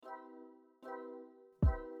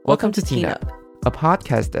Welcome to Teen Up, a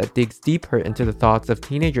podcast that digs deeper into the thoughts of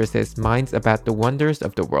teenagers' minds about the wonders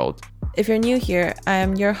of the world. If you're new here, I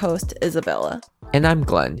am your host, Isabella. And I'm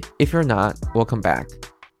Glenn. If you're not, welcome back.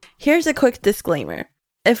 Here's a quick disclaimer.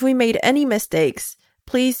 If we made any mistakes,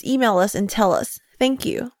 please email us and tell us. Thank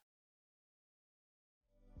you.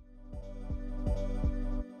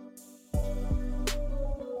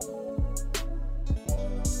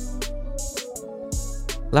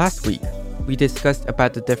 Last week, we discussed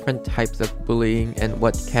about the different types of bullying and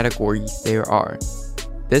what categories there are.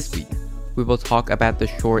 This week, we will talk about the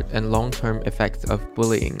short and long-term effects of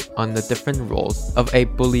bullying on the different roles of a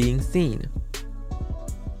bullying scene.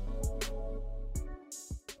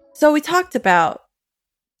 So we talked about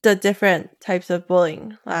the different types of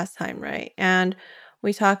bullying last time, right? And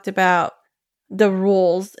we talked about the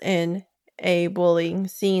roles in a bullying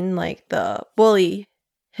scene, like the bully,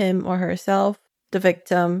 him or herself, the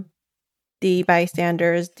victim, the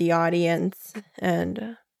bystanders, the audience,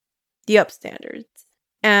 and the upstanders.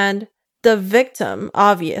 And the victim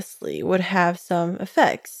obviously would have some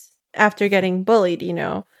effects after getting bullied,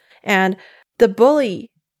 and the bully,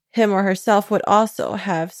 him or herself, would also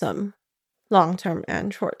have some long-term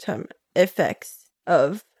and short-term effects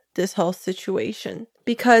of this whole situation.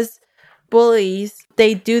 Because bullies,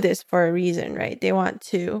 they do this for a reason, right? They want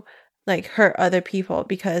to hurt other people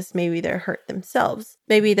because maybe they're hurt themselves.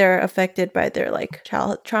 Maybe they're affected by their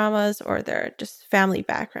childhood traumas or their just family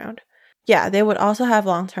background. Yeah, they would also have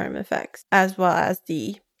long-term effects, as well as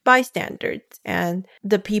the bystanders and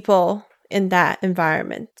the people in that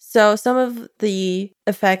environment. So some of the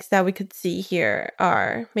effects that we could see here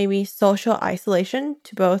are maybe social isolation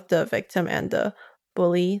to both the victim and the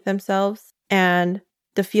bully themselves. And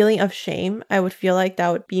the feeling of shame, I would feel like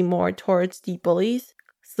that would be more towards the bullies.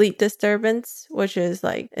 Sleep disturbance, which is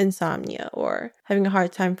like insomnia or having a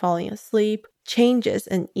hard time falling asleep. Changes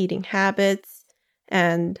in eating habits.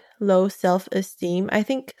 And low self-esteem. I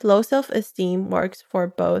think low self-esteem works for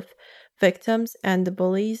both victims and the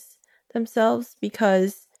bullies themselves,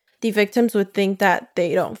 because the victims would think that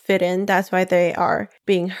they don't fit in. That's why they are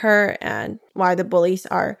being hurt and why the bullies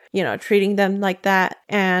are, treating them like that.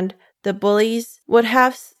 And the bullies would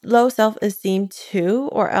have low self-esteem too,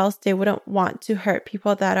 or else they wouldn't want to hurt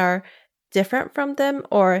people that are different from them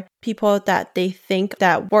or people that they think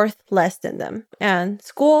that worth less than them. And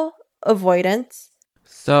school avoidance.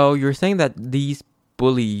 So you're saying that these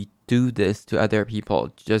bullies do this to other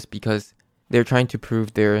people just because they're trying to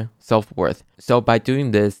prove their self-worth. So by doing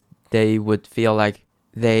this, they would feel like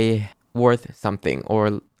they worth something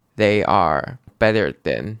or they are better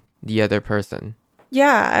than the other person.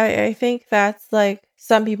 Yeah, I think that's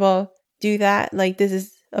some people do that. This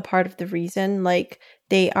is a part of the reason.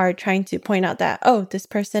 They are trying to point out that, oh, this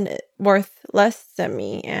person is worth less than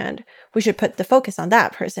me and we should put the focus on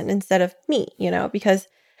that person instead of me, because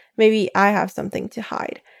maybe I have something to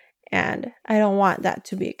hide and I don't want that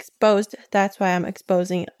to be exposed. That's why I'm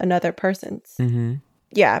exposing another person's,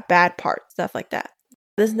 bad part, stuff like that.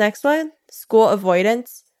 This next one, school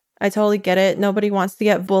avoidance. I totally get it. Nobody wants to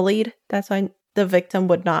get bullied. That's why the victim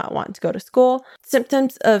would not want to go to school.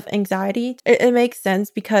 Symptoms of anxiety. It makes sense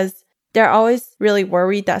because they're always really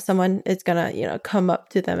worried that someone is gonna, come up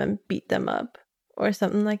to them and beat them up or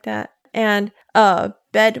something like that. And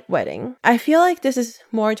bedwetting. I feel like this is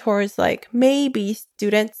more towards maybe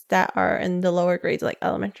students that are in the lower grades, like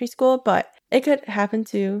elementary school, but it could happen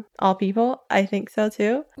to all people. I think so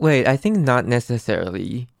too. Wait, I think not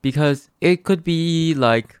necessarily, because it could be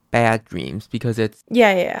bad dreams because it's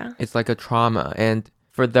it's like a trauma. And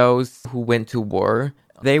for those who went to war,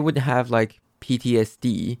 they would have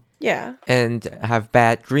PTSD. Yeah. And have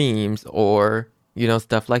bad dreams or,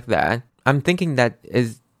 stuff like that. I'm thinking that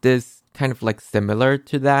is this kind of similar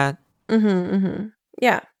to that?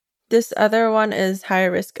 Yeah. This other one is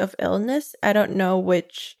higher risk of illness. I don't know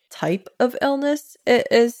which type of illness it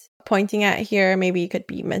is pointing at here. Maybe it could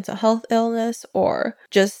be mental health illness or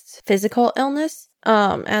just physical illness.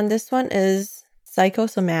 And this one is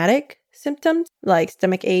psychosomatic symptoms like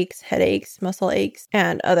stomach aches, headaches, muscle aches,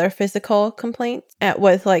 and other physical complaints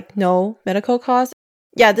with no medical cause.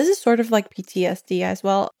 Yeah, this is sort of like PTSD as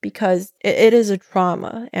well, because it is a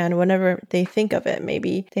trauma. And whenever they think of it,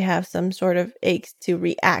 maybe they have some sort of aches to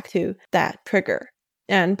react to that trigger.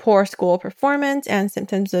 And poor school performance and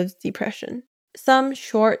symptoms of depression. Some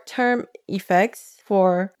short-term effects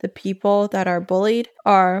for the people that are bullied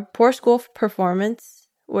are poor school performance,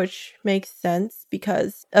 which makes sense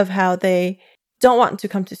because of how they don't want to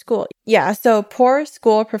come to school. Yeah, so poor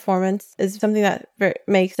school performance is something that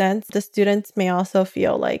makes sense. The students may also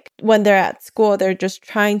feel like when they're at school, they're just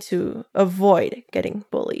trying to avoid getting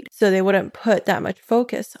bullied. So they wouldn't put that much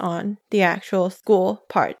focus on the actual school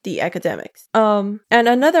part, the academics. And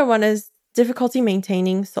another one is difficulty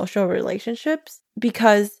maintaining social relationships,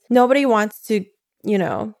 because nobody wants to,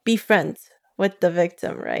 be friends with the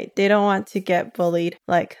victim, right? They don't want to get bullied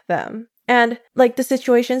like them. And like the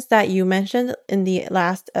situations that you mentioned in the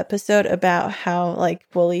last episode about how like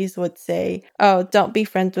bullies would say, oh, don't be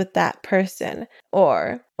friends with that person,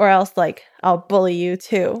 or else like I'll bully you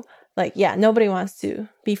too. Like, yeah, nobody wants to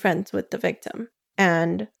be friends with the victim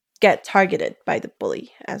and get targeted by the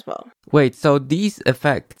bully as well. Wait, so these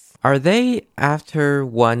effects, are they after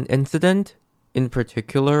one incident in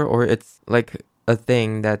particular, or it's like a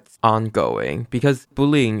thing that's ongoing? Because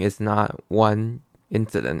bullying is not one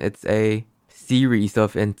incident, it's a series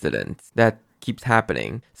of incidents that keeps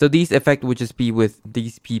happening. So these effects would just be with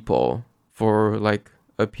these people for like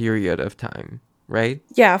a period of time, right?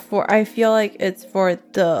 Yeah, I feel like it's for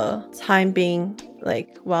the time being,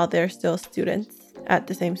 like while they're still students at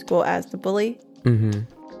the same school as the bully.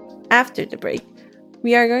 After the break,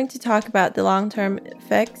 we are going to talk about the long-term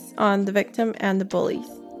effects on the victim and the bullies.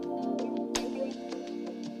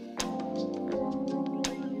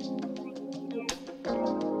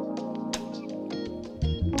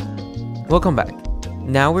 Welcome back.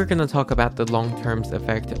 Now we're going to talk about the long-term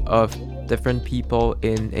effect of different people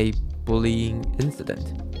in a bullying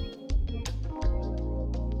incident.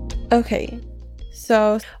 Okay,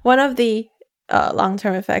 so one of the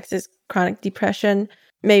long-term effects is chronic depression.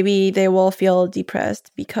 Maybe they will feel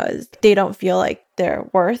depressed because they don't feel like they're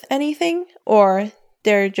worth anything, or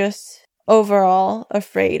they're just overall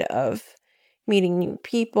afraid of meeting new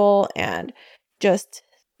people and just,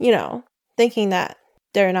 thinking that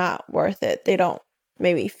they're not worth it. They don't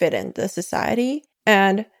maybe fit into society.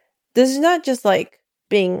 And this is not just like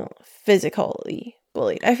being physically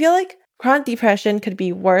bullied. I feel like chronic depression could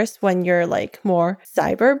be worse when you're like more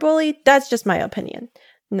cyber bullied. That's just my opinion.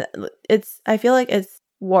 I feel like it's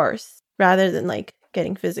worse rather than like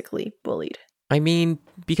getting physically bullied. I mean,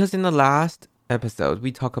 because in the last episode,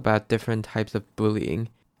 we talk about different types of bullying,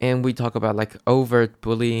 and we talk about like overt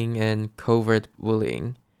bullying and covert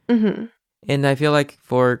bullying. And I feel like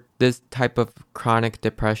for this type of chronic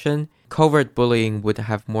depression, covert bullying would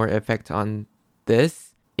have more effect on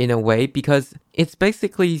this in a way, because it's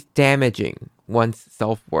basically damaging one's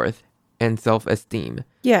self-worth and self-esteem.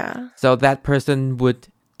 Yeah. So that person would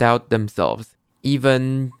doubt themselves,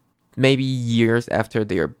 even maybe years after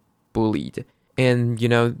they're bullied. And,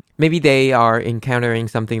 maybe they are encountering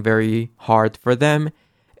something very hard for them,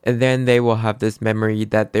 and then they will have this memory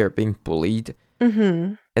that they're being bullied.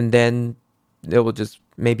 And then it will just,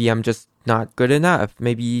 maybe I'm just not good enough.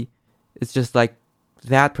 Maybe it's just like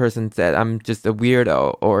that person said, I'm just a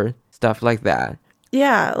weirdo, or stuff like that.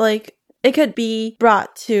 Yeah, like it could be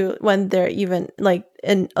brought to when they're even like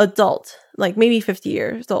an adult, like maybe 50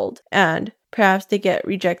 years old, and perhaps they get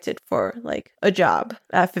rejected for like a job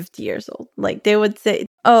at 50 years old. Like they would say,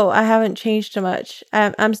 oh, I haven't changed too much.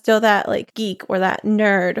 I'm still that like geek or that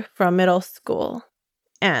nerd from middle school.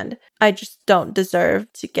 And I just don't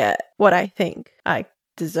deserve to get what I think I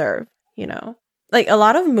deserve, Like a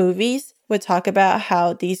lot of movies would talk about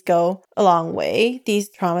how these go a long way.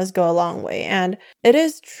 These traumas go a long way. And it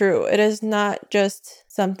is true. It is not just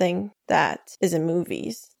something that is in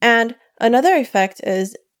movies. And another effect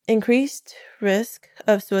is increased risk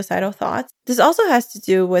of suicidal thoughts. This also has to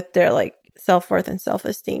do with their like self-worth and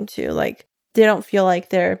self-esteem too. Like they don't feel like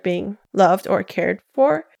they're being loved or cared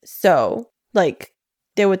for. So like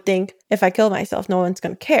they would think, if I kill myself, no one's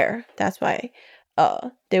going to care. That's why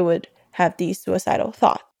they would have these suicidal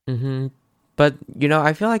thoughts. But,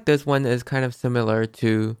 I feel like this one is kind of similar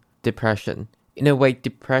to depression. In a way,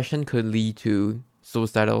 depression could lead to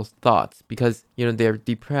suicidal thoughts because, they're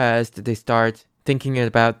depressed. They start thinking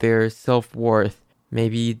about their self-worth.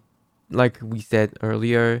 Maybe, like we said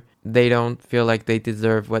earlier, they don't feel like they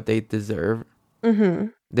deserve what they deserve.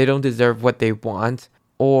 They don't deserve what they want,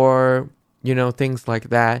 or things like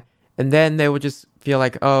that. And then they would just feel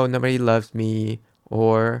like, oh, nobody loves me,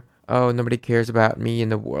 or, oh, nobody cares about me in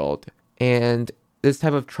the world. And this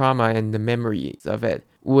type of trauma and the memories of it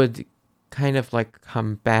would kind of like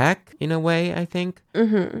come back in a way, I think.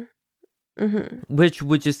 Which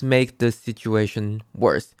would just make the situation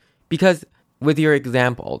worse. Because with your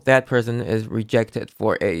example, that person is rejected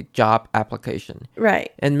for a job application.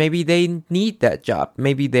 Right. And maybe they need that job.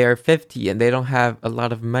 Maybe they're 50 and they don't have a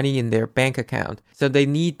lot of money in their bank account. So they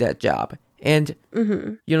need that job. And,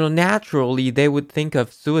 naturally, they would think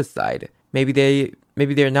of suicide. maybe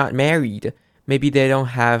they're not married, maybe they don't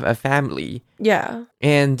have a family, Yeah.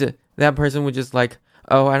 and that person would just like,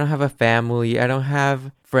 oh, I don't have a family, I don't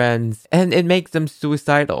have friends, and it makes them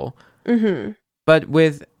suicidal. Mm-hmm. But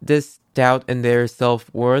with this doubt in their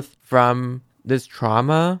self-worth from this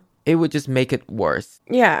trauma, it would just make it worse.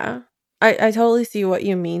 Yeah. I totally see what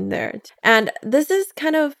you mean there. And this is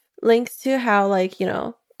kind of links to how, like, you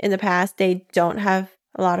know, in the past they don't have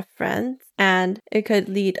a lot of friends, and it could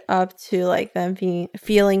lead up to like them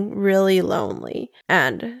feeling really lonely,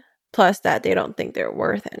 and plus that they don't think they're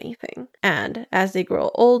worth anything. And as they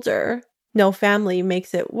grow older, no family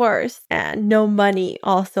makes it worse, and no money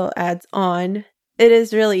also adds on. It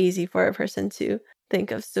is really easy for a person to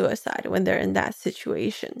think of suicide when they're in that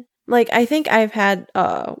situation. Like, I think I've had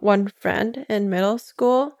one friend in middle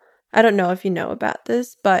school. I don't know if you know about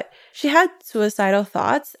this, but she had suicidal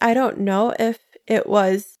thoughts. I don't know if it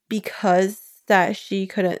was because that she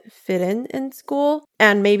couldn't fit in school,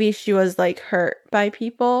 and maybe she was like hurt by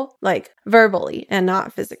people, like verbally and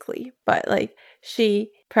not physically, but like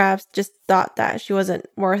she perhaps just thought that she wasn't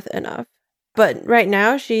worth enough. But right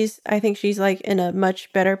now I think she's like in a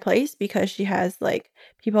much better place because she has like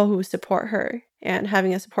people who support her, and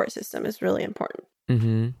having a support system is really important.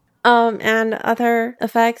 Mm-hmm. And other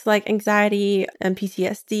effects like anxiety and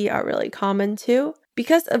PTSD are really common too.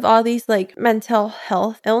 Because of all these like mental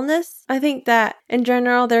health illness, I think that in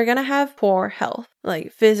general, they're gonna have poor health,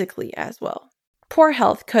 like physically as well. Poor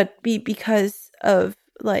health could be because of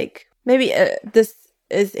like, maybe this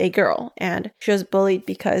is a girl and she was bullied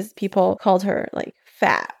because people called her like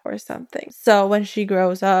fat or something. So when she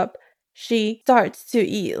grows up, she starts to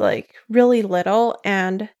eat like really little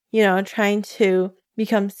and, you know, trying to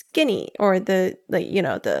become skinny, or the, like, you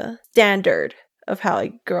know, the standard of how a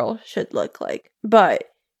girl should look like. But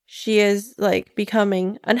she is like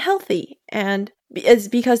becoming unhealthy, and it's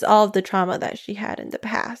because all of the trauma that she had in the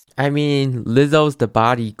past. I mean, Lizzo's the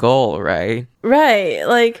body goal, right? Right.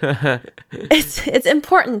 Like, it's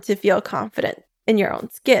important to feel confident in your own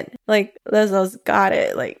skin. Like, Lizzo's got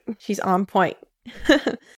it. Like, she's on point.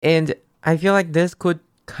 And I feel like this could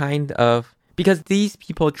kind of, because these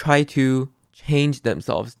people try to change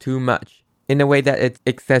themselves too much in a way that it's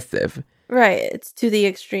excessive. Right. It's to the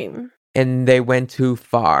extreme. And they went too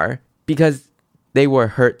far because they were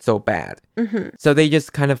hurt so bad. Mm-hmm. So they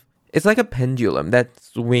just kind of, it's like a pendulum that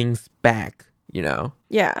swings back, you know?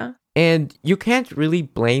 Yeah. And you can't really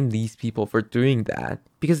blame these people for doing that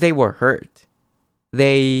because they were hurt.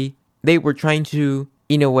 They were trying to,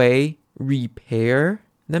 in a way, repair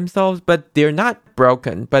themselves, but they're not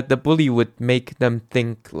broken. But the bully would make them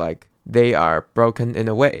think like they are broken in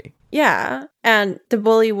a way. Yeah. And the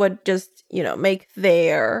bully would just, you know, make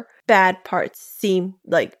their bad parts seem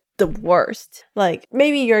like the worst. Like,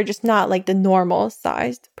 maybe you're just not like the normal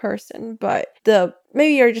sized person, but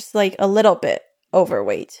maybe you're just like a little bit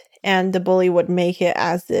overweight, and the bully would make it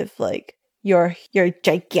as if like you're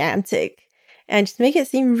gigantic, and just make it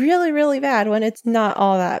seem really, really bad when it's not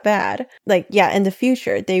all that bad. Like, yeah, in the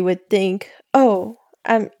future they would think, oh,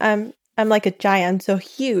 I'm like a giant, I'm so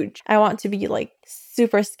huge, I want to be like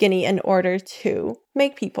super skinny in order to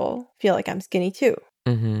make people feel like I'm skinny too.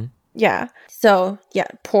 Mm-hmm. Yeah. So, yeah,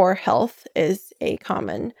 poor health is a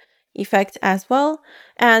common effect as well.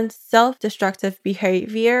 And self-destructive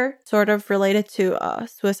behavior, sort of related to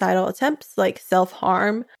suicidal attempts, like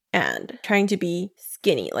self-harm and trying to be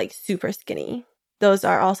skinny, like super skinny. Those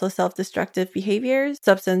are also self-destructive behaviors,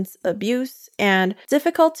 substance abuse, and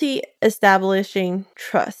difficulty establishing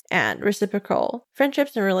trust and reciprocal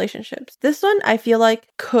friendships and relationships. This one, I feel like,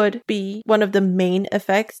 could be one of the main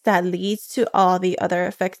effects that leads to all the other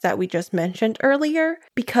effects that we just mentioned earlier,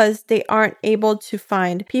 because they aren't able to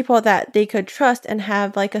find people that they could trust and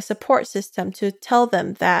have like a support system to tell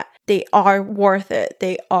them that they are worth it,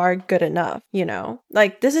 they are good enough, you know?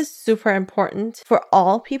 Like, this is super important for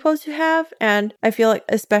all people to have, and I feel like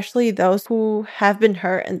especially those who have been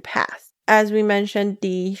hurt in the past. As we mentioned,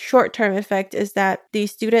 the short-term effect is that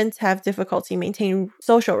these students have difficulty maintaining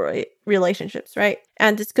social relationships, right?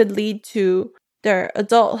 And this could lead to their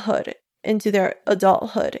adulthood,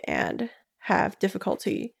 and have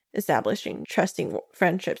difficulty establishing trusting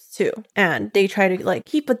friendships too. And they try to like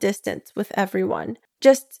keep a distance with everyone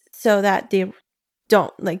just so that they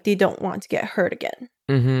don't want to get hurt again.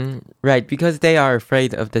 Mm-hmm. Right, because they are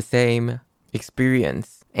afraid of the same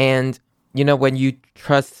experience. And, you know, when you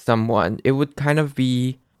trust someone, it would kind of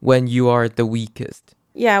be when you are the weakest.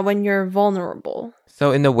 Yeah, when you're vulnerable.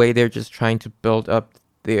 So in a way, they're just trying to build up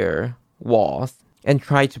their walls and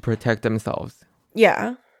try to protect themselves.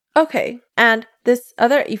 Yeah. Okay. And this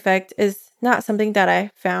other effect is not something that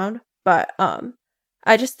I found, but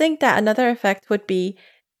I just think that another effect would be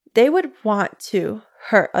they would want to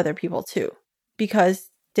hurt other people too, because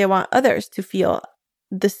they want others to feel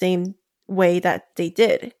the same way that they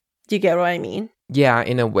did. Do you get what I mean? Yeah,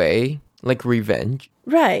 in a way, like revenge.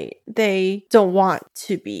 Right. They don't want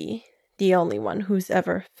to be the only one who's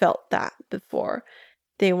ever felt that before.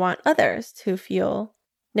 They want others to feel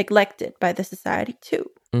neglected by the society too.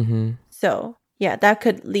 Mm-hmm. So, yeah, that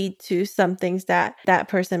could lead to some things that that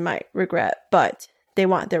person might regret, but they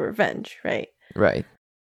want their revenge, right? Right.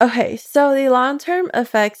 Okay, so the long-term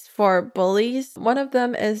effects for bullies, one of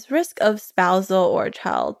them is risk of spousal or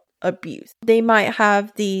child abuse. They might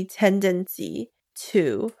have the tendency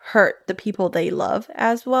to hurt the people they love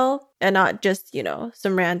as well, and not just,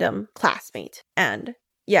 some random classmate. And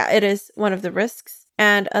yeah, it is one of the risks.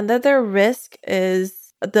 And another risk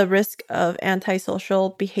is the risk of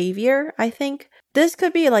antisocial behavior, I think. This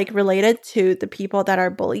could be related to the people that are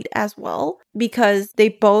bullied as well, because they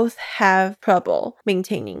both have trouble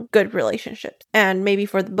maintaining good relationships. And maybe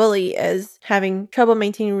for the bully is having trouble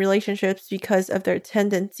maintaining relationships because of their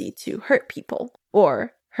tendency to hurt people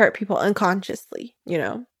or hurt people unconsciously,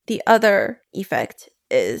 The other effect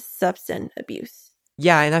is substance abuse.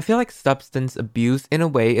 Yeah, and I feel like substance abuse in a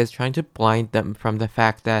way is trying to blind them from the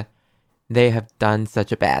fact that they have done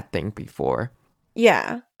such a bad thing before.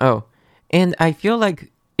 Yeah. Oh, and I feel like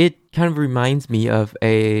it kind of reminds me of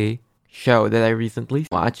a show that I recently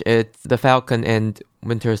watched. It's The Falcon and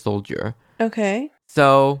Winter Soldier. Okay.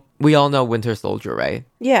 So we all know Winter Soldier, right?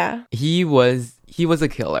 Yeah. He was a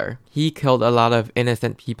killer. He killed a lot of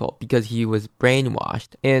innocent people because he was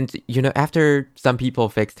brainwashed. And, after some people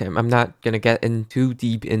fixed him, I'm not going to get in too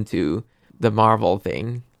deep into the Marvel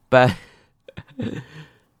thing, but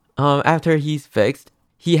after he's fixed,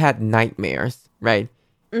 he had nightmares, right?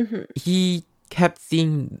 Mm-hmm. He kept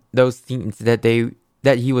seeing those scenes that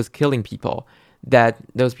he was killing people, that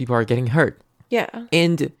those people are getting hurt. Yeah.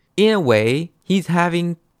 And in a way, he's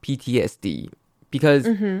having PTSD because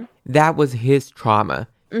that was his trauma.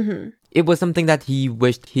 Mm-hmm. It was something that he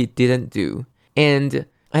wished he didn't do. And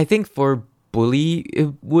I think for bully,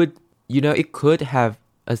 it could have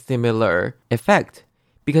a similar effect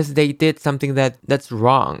because they did something that's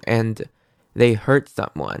wrong and they hurt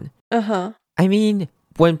someone. Uh-huh. I mean,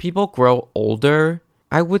 when people grow older,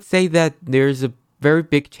 I would say that there's a very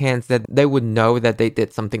big chance that they would know that they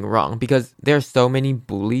did something wrong because there are so many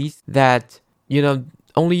bullies that,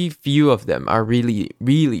 only few of them are really,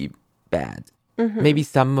 really bad. Mm-hmm. Maybe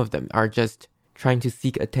some of them are just trying to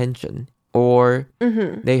seek attention or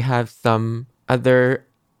they have some other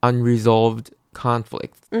unresolved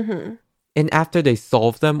conflicts. Mm-hmm. And after they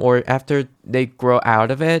solve them or after they grow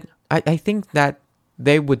out of it, I think that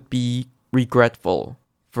they would be regretful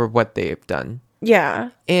for what they have done. Yeah.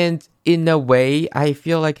 And in a way, I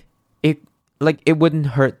feel like it wouldn't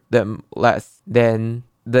hurt them less than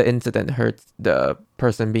the incident hurts the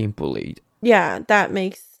person being bullied. Yeah, that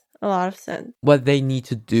makes a lot of sense. What they need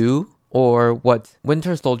to do, or what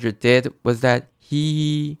Winter Soldier did, was that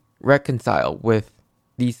he reconciled with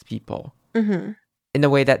these people in a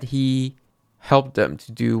way that he helped them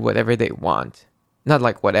to do whatever they want. Not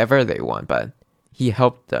like whatever they want, but he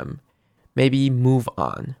helped them maybe move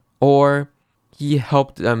on. Or he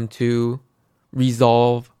helped them to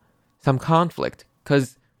resolve some conflict.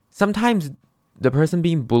 Because sometimes the person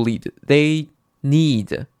being bullied, they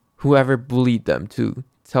need whoever bullied them to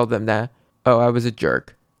tell them that, oh, I was a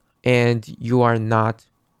jerk and you are not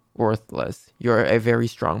worthless. You're a very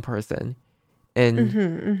strong person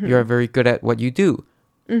and you're very good at what you do.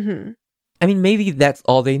 I mean, maybe that's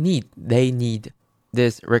all they need. They need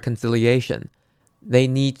this reconciliation. They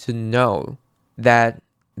need to know that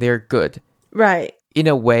they're good. Right. In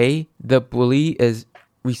a way, the bully is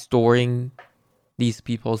restoring these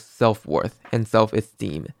people's self-worth and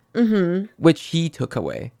self-esteem, which he took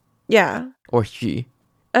away. Yeah. Or she.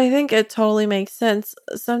 I think it totally makes sense.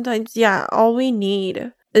 Sometimes, yeah, all we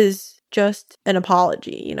need is just an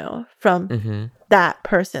apology, from that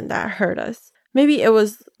person that hurt us. Maybe it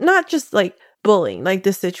was not just bullying,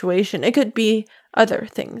 the situation. It could be other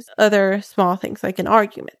things, other small things, like an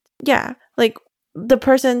argument. Yeah, the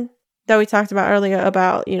person that we talked about earlier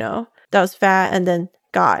about, that was fat and then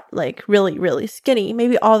got really, really skinny.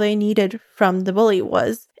 Maybe all they needed from the bully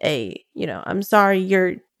was I'm sorry,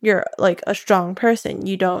 you're a strong person.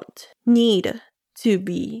 You don't need to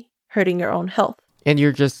be hurting your own health. And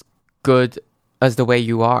you're just good as the way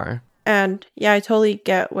you are. And yeah, I totally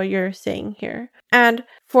get what you're saying here. And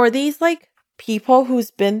for these people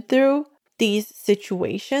who's been through these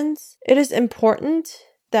situations, it is important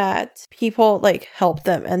that people help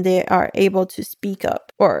them and they are able to speak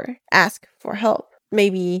up or ask for help.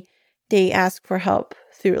 Maybe they ask for help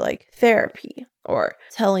through like therapy or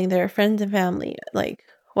telling their friends and family like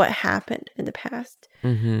what happened in the past.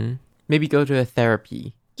 Maybe go to a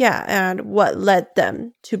therapy. Yeah, and what led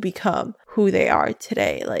them to become who they are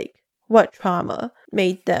today. Like what trauma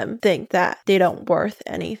made them think that they don't worth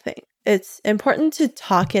anything. It's important to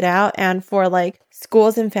talk it out, and for like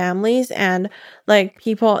schools and families and like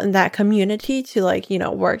people in that community to like, you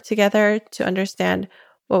know, work together to understand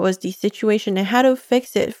what was the situation and how to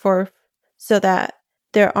fix it so that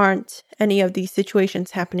there aren't any of these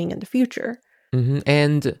situations happening in the future.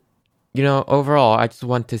 And, you know, overall, I just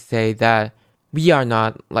want to say that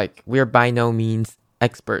we're by no means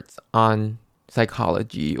experts on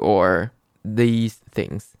psychology or these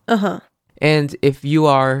things. And if you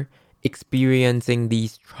are experiencing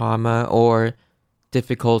these trauma or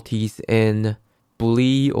difficulties in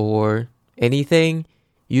bully or anything,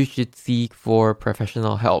 you should seek for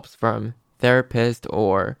professional helps from therapists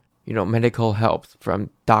or, you know, medical helps from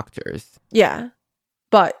doctors. Yeah.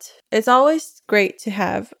 But it's always great to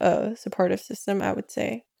have a supportive system, I would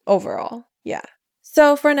say, overall. Yeah.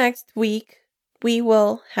 So for next week, we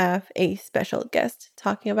will have a special guest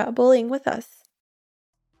talking about bullying with us.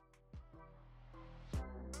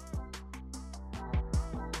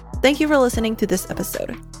 Thank you for listening to this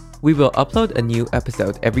episode. We will upload a new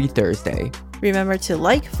episode every Thursday. Remember to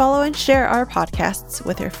like, follow, and share our podcasts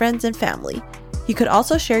with your friends and family. You could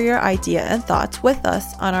also share your idea and thoughts with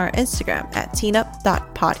us on our Instagram at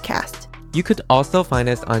teenup.podcast. You could also find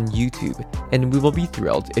us on YouTube, and we will be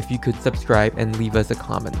thrilled if you could subscribe and leave us a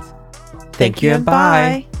comment. Thank you and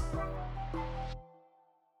bye!